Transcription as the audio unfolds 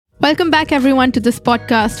Welcome back, everyone, to this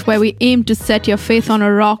podcast where we aim to set your faith on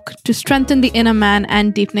a rock to strengthen the inner man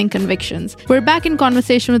and deepening convictions. We're back in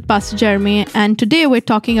conversation with Pastor Jeremy, and today we're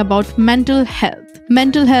talking about mental health.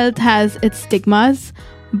 Mental health has its stigmas,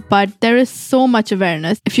 but there is so much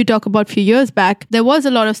awareness. If you talk about a few years back, there was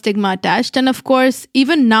a lot of stigma attached, and of course,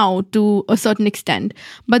 even now to a certain extent.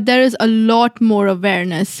 But there is a lot more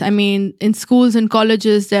awareness. I mean, in schools and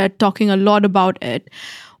colleges, they're talking a lot about it,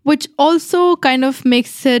 which also kind of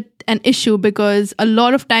makes it an issue because a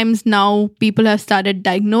lot of times now people have started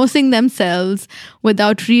diagnosing themselves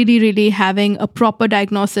without really having a proper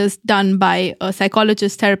diagnosis done by a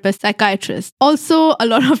psychologist, therapist, psychiatrist. Also, a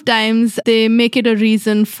lot of times they make it a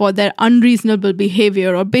reason for their unreasonable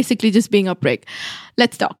behavior or basically just being a prick.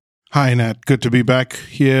 Let's talk. Hi, Nat. Good to be back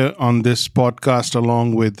here on this podcast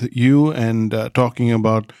along with you and talking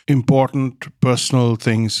about important personal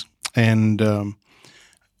things. And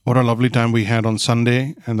what a lovely time we had on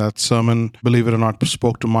Sunday. And that sermon, believe it or not,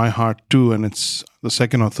 spoke to my heart too. And it's the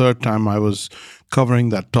second or third time I was covering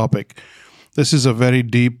that topic. This is a very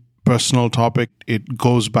deep personal topic. It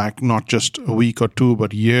goes back not just a week or two,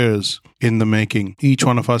 but years in the making. Each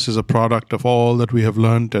one of us is a product of all that we have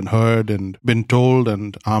learned and heard and been told.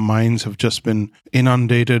 And our minds have just been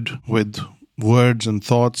inundated with words and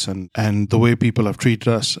thoughts and the way people have treated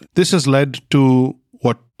us. This has led to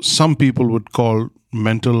what some people would call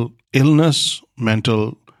mental illness,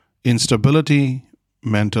 mental instability,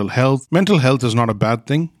 mental health. Mental health is not a bad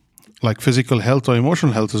thing. Like physical health or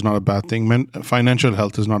emotional health is not a bad thing. Financial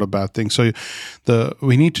health is not a bad thing. So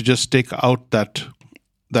we need to just take out that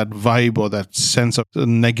vibe or that sense of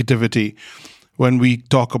negativity when we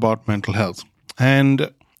talk about mental health. And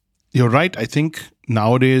you're right. I think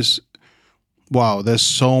nowadays, wow, there's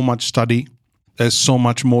so much study. There's so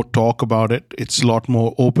much more talk about it. It's a lot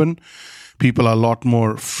more open. People are a lot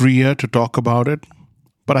more freer to talk about it.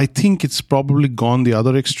 But I think it's probably gone the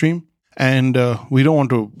other extreme. And we don't want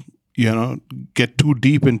to, get too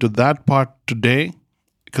deep into that part today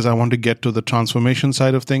because I want to get to the transformation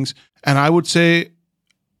side of things. And I would say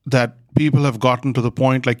that people have gotten to the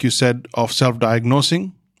point, like you said, of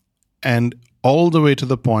self-diagnosing and all the way to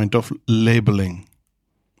the point of labeling.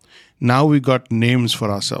 Now we've got names for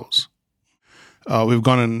ourselves. We've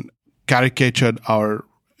gone and caricatured our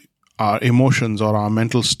emotions or our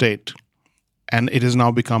mental state. And it has now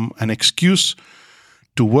become an excuse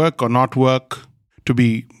to work or not work, to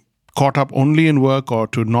be caught up only in work or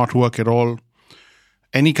to not work at all.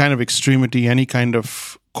 Any kind of extremity, any kind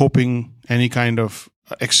of coping, any kind of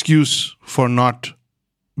excuse for not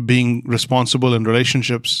being responsible in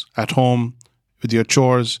relationships, at home, with your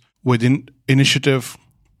chores, with initiative,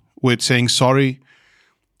 with saying sorry.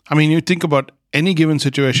 I mean, you think about any given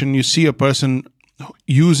situation, you see a person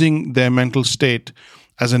using their mental state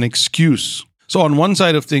as an excuse. So on one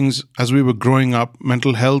side of things, as we were growing up,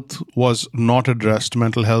 mental health was not addressed.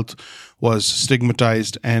 Mental health was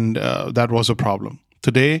stigmatized, and that was a problem.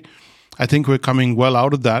 Today, I think we're coming well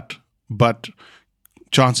out of that, but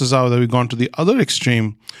chances are that we've gone to the other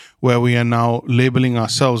extreme where we are now labeling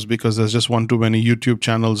ourselves because there's just one too many YouTube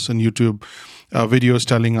channels and YouTube videos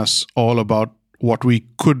telling us all about what we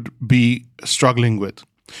could be struggling with.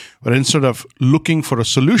 But instead of looking for a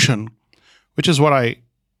solution, which is what I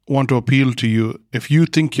want to appeal to you, if you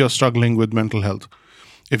think you're struggling with mental health,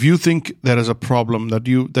 if you think there is a problem that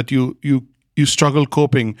you struggle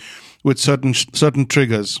coping with certain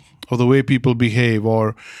triggers or the way people behave,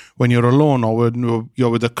 or when you're alone, or when you're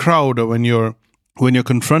with a crowd, or when you're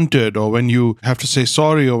confronted, or when you have to say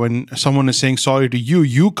sorry, or when someone is saying sorry to you,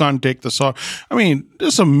 you can't take the sorry. I mean,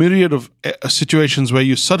 there's a myriad of situations where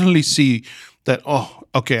you suddenly see that, oh,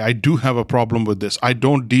 okay, I do have a problem with this. I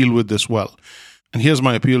don't deal with this well. And here's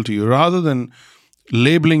my appeal to you. Rather than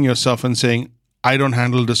labeling yourself and saying, I don't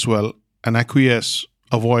handle this well, and acquiesce,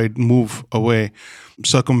 avoid, move away,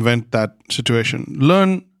 circumvent that situation,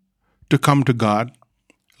 learn to come to God.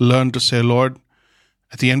 Learn to say, Lord,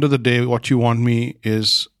 at the end of the day, what you want me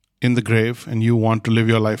is in the grave, and you want to live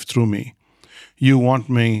your life through me. You want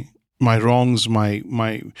me, my wrongs,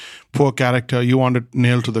 my poor character, you want it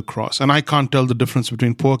nailed to the cross. And I can't tell the difference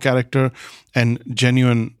between poor character and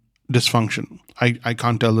genuine dysfunction. I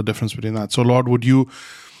can't tell the difference between that. So Lord, would you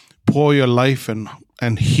pour your life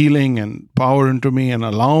and healing and power into me and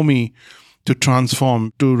allow me to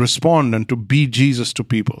transform, to respond, and to be Jesus to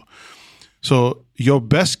people. So your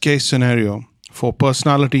best case scenario for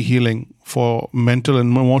personality healing, for mental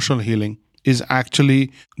and emotional healing, is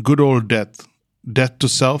actually good old death. Death to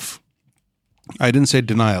self. I didn't say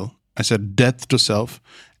denial. I said death to self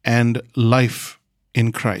and life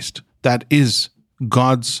in Christ. That is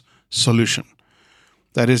God's solution.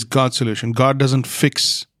 That is God's solution. God doesn't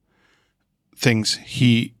fix things,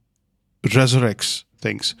 he resurrects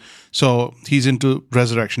things. So he's into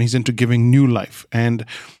resurrection. He's into giving new life. And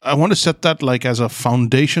I want to set that like as a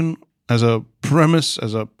foundation, as a premise,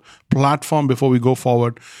 as a platform before we go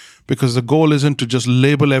forward, because the goal isn't to just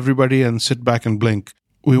label everybody and sit back and blink.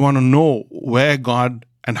 We want to know where God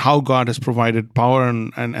and how God has provided power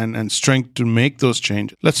and strength to make those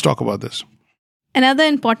changes. Let's talk about this. Another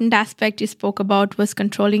important aspect you spoke about was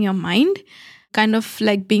controlling your mind, kind of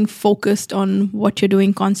like being focused on what you're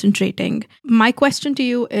doing, concentrating. My question to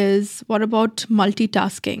you is, what about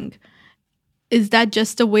multitasking? Is that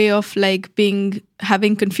just a way of like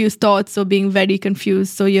having confused thoughts or being very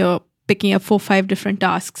confused? So you're picking up 4-5 different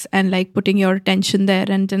tasks and like putting your attention there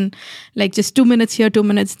and then like just 2 minutes here, 2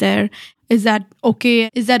 minutes there. Is that okay?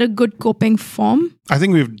 Is that a good coping form? I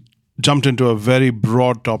think we've jumped into a very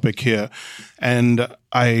broad topic here, and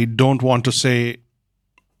I don't want to say,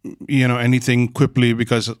 anything quickly,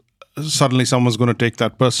 because suddenly someone's going to take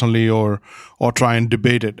that personally or try and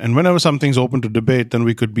debate it. And whenever something's open to debate, then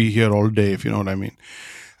we could be here all day, if you know what I mean.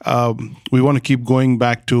 We want to keep going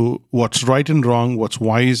back to what's right and wrong, what's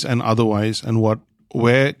wise and otherwise, and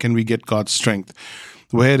where can we get God's strength?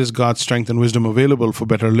 Where is God's strength and wisdom available for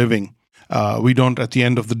better living? We don't, at the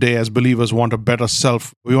end of the day, as believers, want a better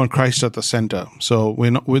self. We want Christ at the center. So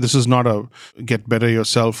this is not a get better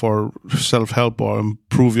yourself or self-help or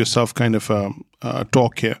improve yourself kind of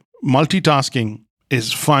talk here. Multitasking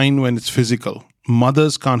is fine when it's physical.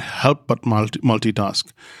 Mothers can't help but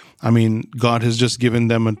multitask. I mean, God has just given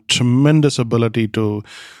them a tremendous ability to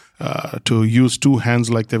use 2 hands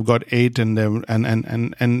like they've got 8,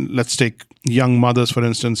 and let's take young mothers, for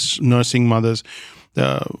instance, nursing mothers.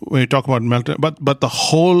 When you talk about but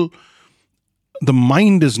the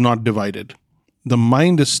mind is not divided. The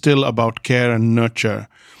mind is still about care and nurture,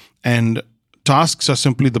 and tasks are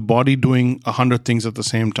simply the body doing 100 things at the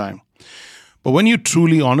same time. But when you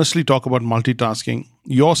truly, honestly talk about multitasking,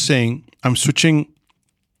 you're saying, I'm switching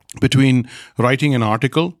between writing an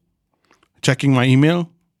article, checking my email,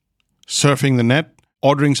 surfing the net,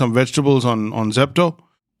 ordering some vegetables on Zepto,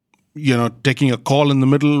 taking a call in the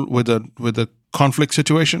middle with a conflict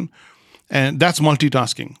situation, and that's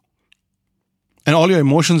multitasking. And all your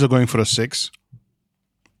emotions are going for a 6.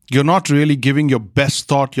 You're not really giving your best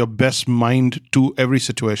thought, your best mind to every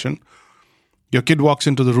situation. Your kid walks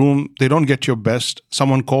into the room, they don't get your best.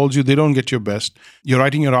 Someone calls you, they don't get your best. You're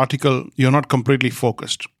writing your article, you're not completely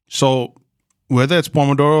focused. So whether it's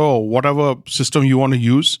Pomodoro or whatever system you want to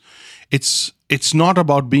use, it's not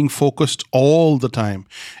about being focused all the time.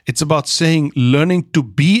 It's about learning to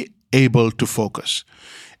be able to focus.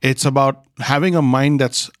 It's about having a mind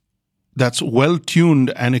that's well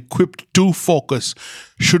tuned and equipped to focus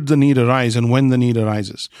should the need arise and when the need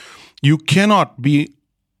arises. You cannot be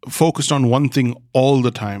focused on one thing all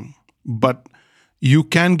the time, but you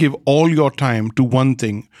can give all your time to one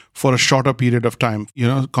thing for a shorter period of time,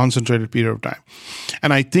 concentrated period of time.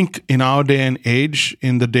 And I think in our day and age,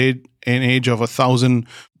 in the day and age of 1,000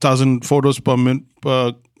 photos per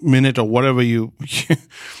minute or whatever, you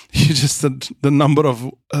just the number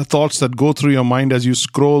of thoughts that go through your mind as you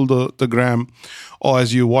scroll the gram or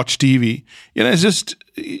as you watch TV, it's just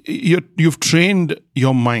you've trained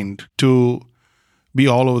your mind to be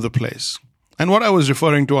all over the place. And what I was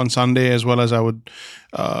referring to on Sunday, as well as I would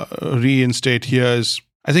reinstate here, is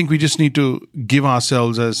I think we just need to give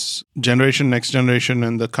ourselves as next generation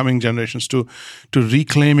and the coming generations to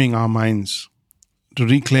reclaiming our minds, to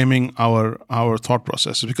reclaiming our thought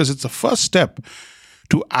processes, because it's the first step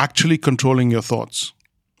to actually controlling your thoughts.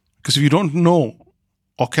 Because if you don't know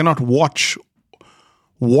or cannot watch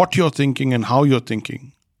what you're thinking and how you're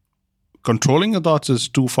thinking, controlling your thoughts is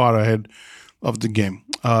too far ahead of the game.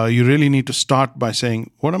 You really need to start by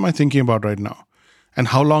saying, what am I thinking about right now? And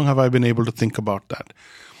how long have I been able to think about that?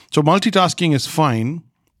 So multitasking is fine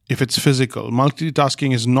if it's physical.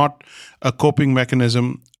 Multitasking is not a coping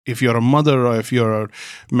mechanism if you're a mother or if you're a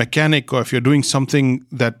mechanic or if you're doing something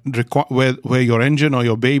that where your engine or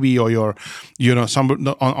your baby or your your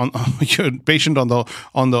patient on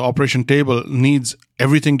the operation table needs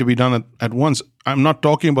everything to be done at once. I'm not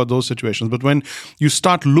talking about those situations, but when you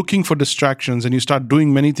start looking for distractions and you start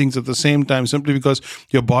doing many things at the same time simply because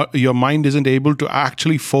your mind isn't able to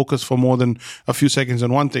actually focus for more than a few seconds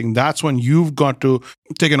on one thing, that's when you've got to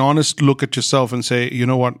take an honest look at yourself and say, you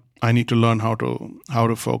know what, I need to learn how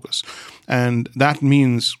to focus. And that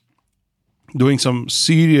means doing some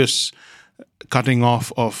serious cutting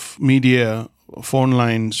off of media, phone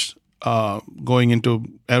lines, going into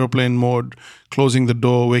aeroplane mode, closing the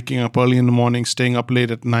door, waking up early in the morning, staying up late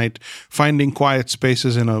at night, finding quiet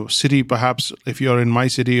spaces in a city, perhaps if you're in my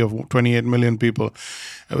city of 28 million people,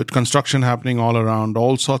 with construction happening all around,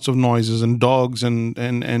 all sorts of noises and dogs and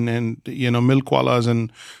milkwallas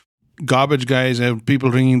and garbage guys and people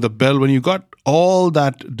ringing the bell. When you got all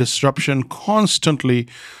that disruption constantly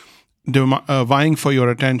vying for your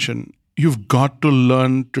attention, you've got to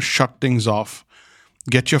learn to shut things off.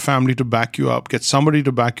 Get your family to back you up. Get somebody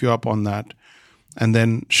to back you up on that. And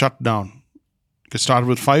then shut down. You can start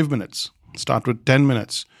with 5 minutes. Start with 10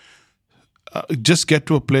 minutes. Just get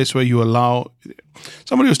to a place where you allow...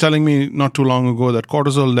 Somebody was telling me not too long ago that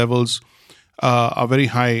cortisol levels are very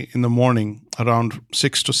high in the morning, around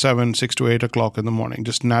 6 to 8 o'clock in the morning,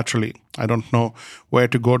 just naturally. I don't know where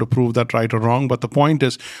to go to prove that right or wrong, but the point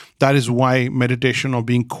is that is why meditation or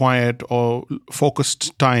being quiet or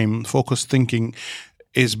focused time, focused thinking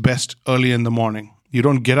is best early in the morning. You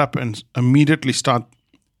don't get up and immediately start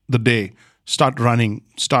the day, start running,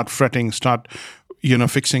 start fretting, start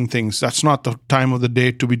fixing things. That's not the time of the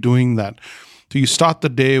day to be doing that. So you start the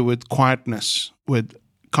day with quietness, with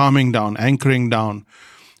calming down, anchoring down,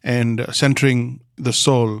 and centering the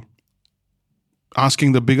soul,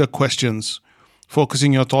 asking the bigger questions,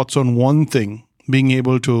 focusing your thoughts on one thing, being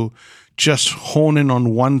able to just hone in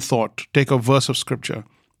on one thought, take a verse of scripture,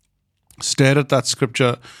 stare at that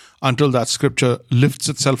scripture until that scripture lifts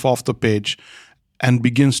itself off the page and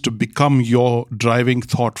begins to become your driving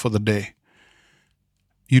thought for the day.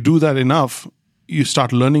 You do that enough, you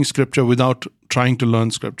start learning scripture without trying to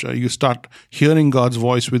learn scripture. You start hearing God's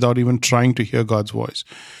voice without even trying to hear God's voice.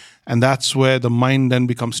 And that's where the mind then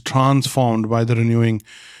becomes transformed by the renewing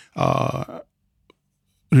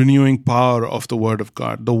power of the Word of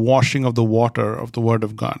God, the washing of the water of the Word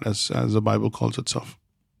of God, as the Bible calls itself.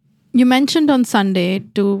 You mentioned on Sunday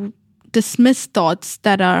to dismiss thoughts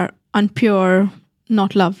that are unpure,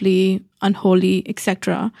 not lovely, unholy,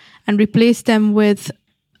 etc., and replace them with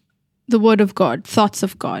the Word of God, thoughts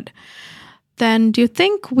of God. Then do you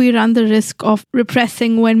think we run the risk of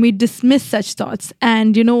repressing when we dismiss such thoughts?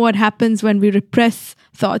 And you know what happens when we repress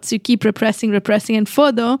thoughts? You keep repressing, and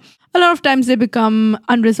further, a lot of times they become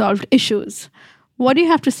unresolved issues. What do you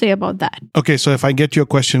have to say about that? Okay, so if I get your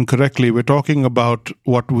question correctly, we're talking about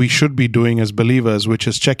what we should be doing as believers, which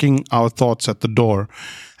is checking our thoughts at the door.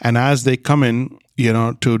 And as they come in,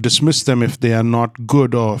 to dismiss them if they are not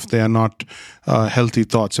good or if they are not healthy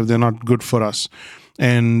thoughts, if they're not good for us.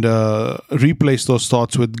 And replace those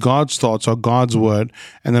thoughts with God's thoughts or God's word.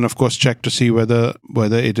 And then, of course, check to see whether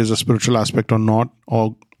it is a spiritual aspect or not.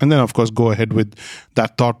 And then, of course, go ahead with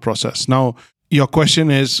that thought process. Now, your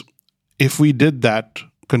question is, if we did that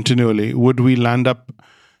continually, would we land up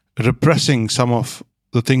repressing some of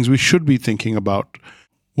the things we should be thinking about?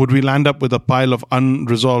 Would we land up with a pile of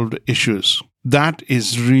unresolved issues? That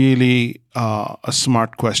is really a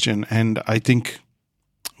smart question. And I think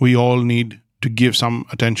we all need to give some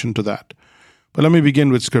attention to that. But let me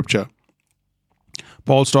begin with scripture.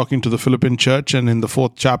 Paul's talking to the Philippian church, and in the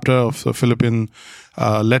 4th chapter of the Philippian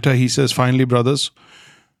letter, he says, finally, brothers,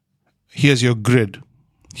 here's your grid.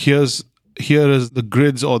 Here is the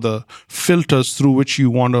grids or the filters through which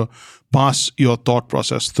you want to pass your thought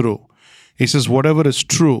process through. He says, whatever is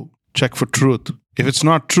true, check for truth. If it's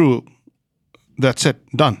not true, that's it,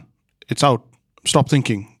 done. It's out. Stop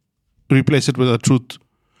thinking. Replace it with a truth.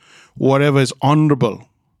 Whatever is honorable,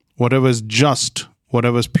 whatever is just,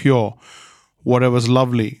 whatever is pure, whatever is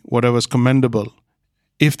lovely, whatever is commendable,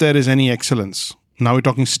 if there is any excellence. Now we're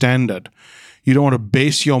talking standard. You don't want to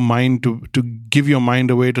base your mind to give your mind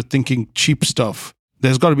away to thinking cheap stuff.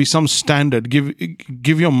 There's got to be some standard.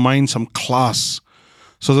 Give your mind some class.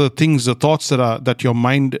 So the thoughts that your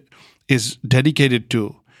mind is dedicated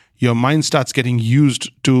to, your mind starts getting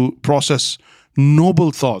used to process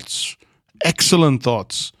noble thoughts, excellent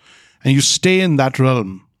thoughts, and you stay in that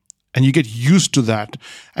realm and you get used to that,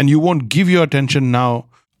 and you won't give your attention now.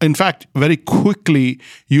 In fact, very quickly,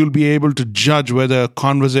 you'll be able to judge whether a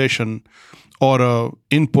conversation or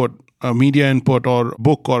a media input or a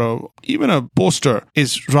book or even a poster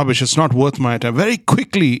is rubbish. It's not worth my time. Very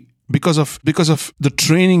quickly, because of the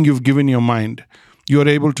training you've given your mind, you're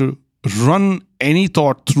able to run any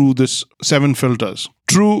thought through this 7 filters.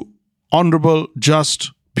 True, honorable,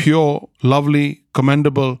 just, pure, lovely,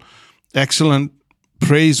 commendable, excellent,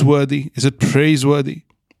 praiseworthy. Is it praiseworthy?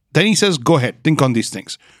 Then he says, go ahead, think on these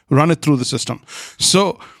things. Run it through the system.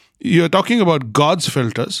 So you're talking about God's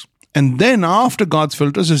filters. And then after God's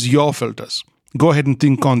filters is your filters. Go ahead and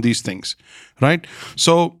think on these things, right?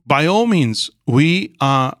 So by all means, we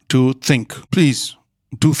are to think. Please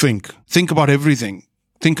do think. Think about everything.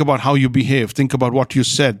 Think about how you behave. Think about what you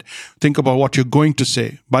said. Think about what you're going to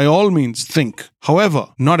say. By all means, think. However,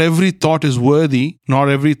 not every thought is worthy. Not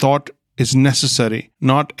every thought is necessary.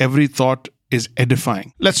 Not every thought is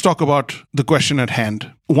edifying. Let's talk about the question at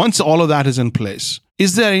hand. Once all of that is in place,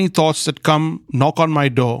 is there any thoughts that come, knock on my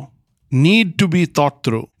door, need to be thought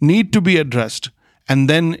through, need to be addressed, and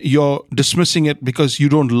then you're dismissing it because you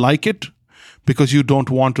don't like it, because you don't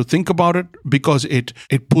want to think about it, because it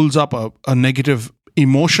pulls up a negative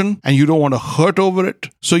emotion and you don't want to hurt over it,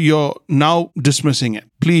 so you're now dismissing it?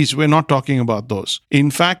 Please, we're not talking about those.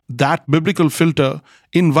 In fact, that biblical filter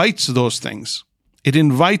invites those things. It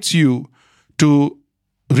invites you to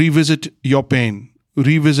revisit your pain,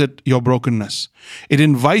 revisit your brokenness. It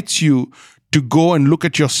invites you to go and look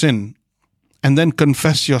at your sin and then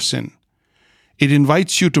confess your sin. It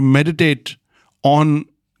invites you to meditate on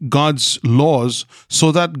God's laws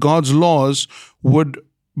so that God's laws would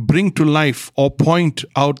bring to life or point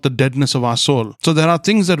out the deadness of our soul. So there are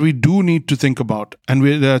things that we do need to think about, and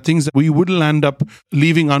there are things that we will end up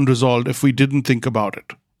leaving unresolved if we didn't think about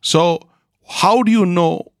it. So how do you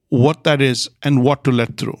know what that is and what to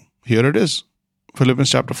let through? Here it is. Philippians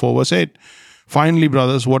chapter 4 verse 8. Finally,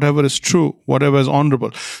 brothers, whatever is true, whatever is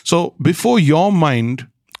honorable. So before your mind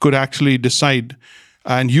could actually decide,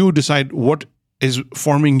 and you decide what is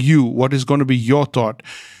forming you, what is going to be your thought,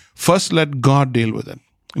 first let God deal with it.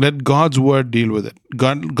 Let God's word deal with it.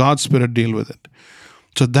 God's spirit deal with it.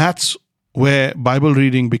 So that's where Bible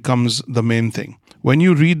reading becomes the main thing. When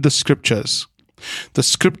you read the scriptures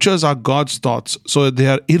are God's thoughts, so they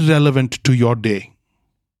are irrelevant to your day.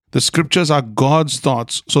 The scriptures are God's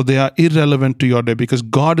thoughts, so they are irrelevant to your day, because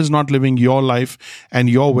God is not living your life and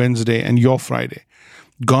your Wednesday and your Friday.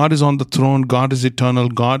 God is on the throne. God is eternal.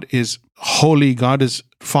 God is holy. God is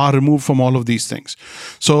far removed from all of these things.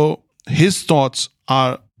 So his thoughts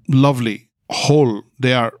are lovely, whole.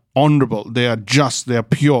 They are honorable. They are just. They are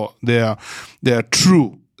pure. They are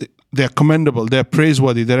true. They are commendable. They are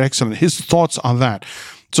praiseworthy. They are excellent. His thoughts are that.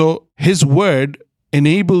 So his word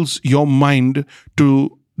enables your mind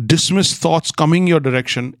to dismiss thoughts coming your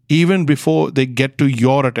direction even before they get to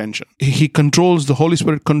your attention. The Holy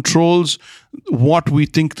Spirit controls what we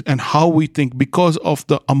think and how we think because of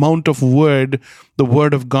the amount of the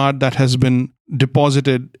word of God that has been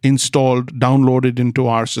deposited, installed, downloaded into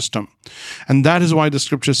our system. And that is why the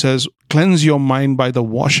scripture says, cleanse your mind by the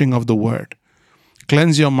washing of the word.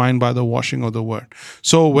 Cleanse your mind by the washing of the word.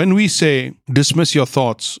 So when we say, dismiss your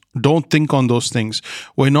thoughts, don't think on those things,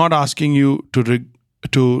 we're not asking you to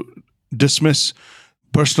dismiss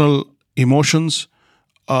personal emotions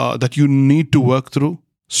that you need to work through,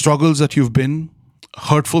 struggles that you've been,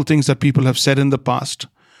 hurtful things that people have said in the past.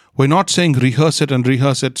 We're not saying rehearse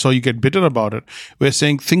it so you get bitter about it. We're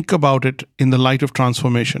saying think about it in the light of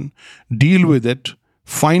transformation. Deal with it,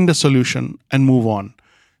 find a solution, and move on.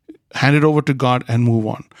 Hand it over to God and move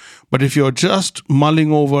on. But if you're just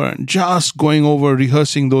mulling over and just going over,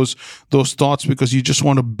 rehearsing those thoughts because you just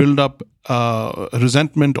want to build up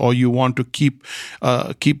resentment, or you want to keep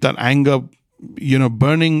that anger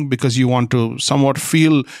burning because you want to somewhat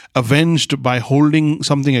feel avenged by holding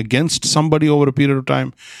something against somebody over a period of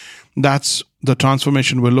time, that's the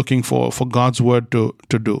transformation we're looking for God's word to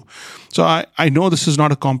do. So I know this is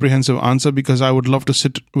not a comprehensive answer, because I would love to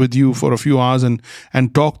sit with you for a few hours and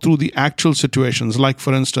talk through the actual situations. Like,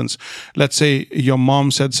 for instance, let's say your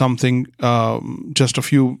mom said something just a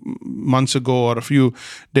few months ago or a few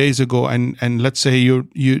days ago, and let's say you're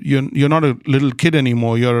not a little kid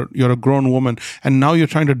anymore. You're a grown woman, and now you're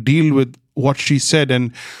trying to deal with what she said,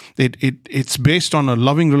 and it's based on a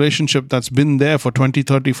loving relationship that's been there for 20,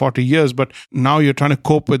 30, 40 years, but now you're trying to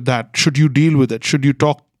cope with that. Should you deal with it? Should you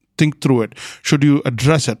think through it? Should you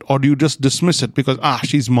address it? Or do you just dismiss it because,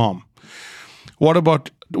 she's mom? What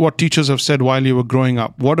about what teachers have said while you were growing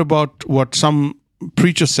up? What about what some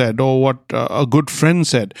preacher said, or what a good friend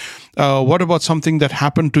said? What about something that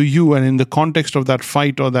happened to you, and in the context of that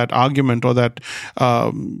fight or that argument or that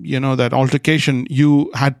that altercation,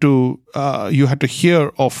 you had to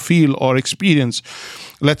hear or feel or experience,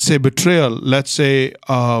 let's say betrayal, let's say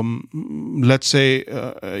some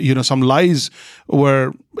lies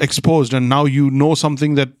were exposed, and now you know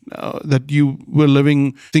something that you were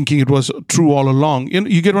living thinking it was true all along.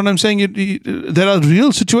 You get what I'm saying? There are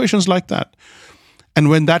real situations like that. And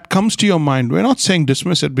when that comes to your mind, we're not saying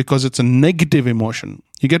dismiss it because it's a negative emotion.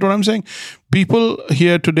 You get what I'm saying? People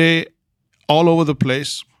here today, all over the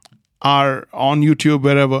place, are on YouTube,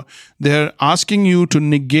 wherever, they're asking you to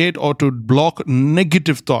negate or to block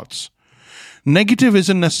negative thoughts. Negative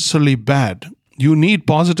isn't necessarily bad. You need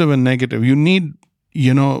positive and negative. You need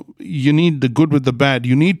you need the good with the bad.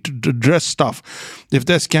 You need to address stuff. If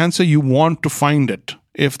there's cancer, you want to find it.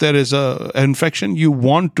 If there is an infection, you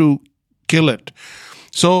want to kill it.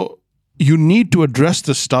 So you need to address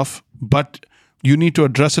this stuff, but you need to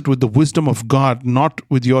address it with the wisdom of God, not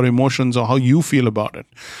with your emotions or how you feel about it.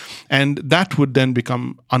 And that would then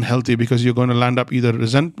become unhealthy, because you're going to land up either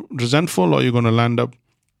resentful, or you're going to land up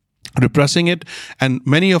repressing it. And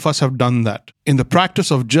many of us have done that. In the practice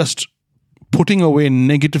of just putting away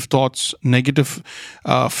negative thoughts, negative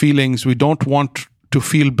feelings, we don't want to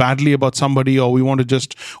feel badly about somebody, or we want to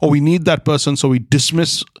we need that person, so we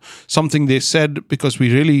dismiss something they said because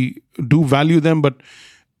we really do value them, but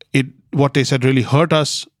what they said really hurt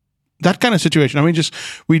us. That kind of situation.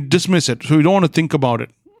 We dismiss it, so we don't want to think about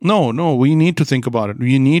it. No, we need to think about it.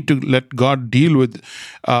 We need to let God deal with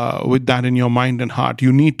that in your mind and heart.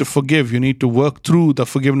 You need to forgive. You need to work through the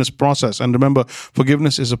forgiveness process. And remember,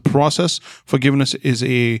 forgiveness is a process. Forgiveness is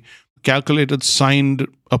a calculated, signed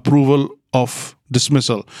approval of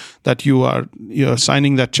dismissal, that you're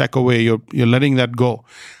signing that check away. You're letting that go.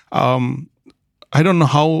 I don't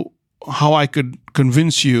know how I could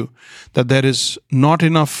convince you that there is not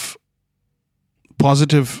enough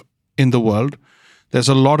positive in the world. There's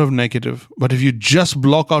a lot of negative. But if you just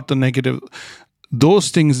block out the negative, those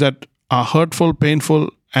things that are hurtful, painful,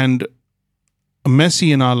 and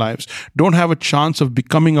messy in our lives don't have a chance of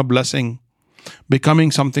becoming a blessing, becoming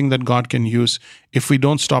something that God can use, if we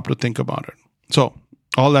don't stop to think about it. So,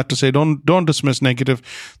 all that to say, don't dismiss negative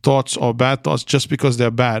thoughts or bad thoughts just because they're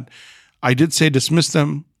bad. I did say dismiss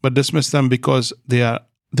them, but dismiss them because they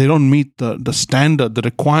don't meet the standard, the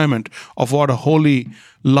requirement of what a holy,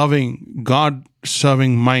 loving,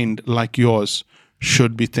 God-serving mind like yours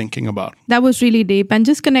should be thinking about. That was really deep. And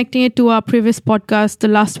just connecting it to our previous podcast, the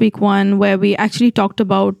last week one, where we actually talked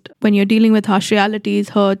about when you're dealing with harsh realities,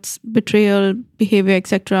 hurts, betrayal, behavior,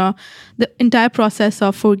 etc., the entire process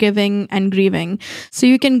of forgiving and grieving. So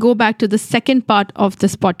you can go back to the second part of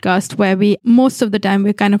this podcast, where most of the time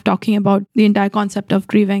we're kind of talking about the entire concept of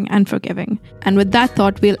grieving and forgiving. And with that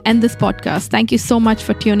thought, we'll end this podcast. Thank you so much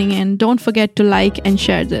for tuning in. Don't forget to like and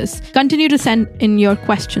share this. Continue to send in your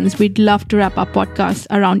questions. We'd love to wrap up podcast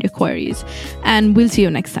around your queries. And we'll see you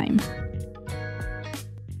next time.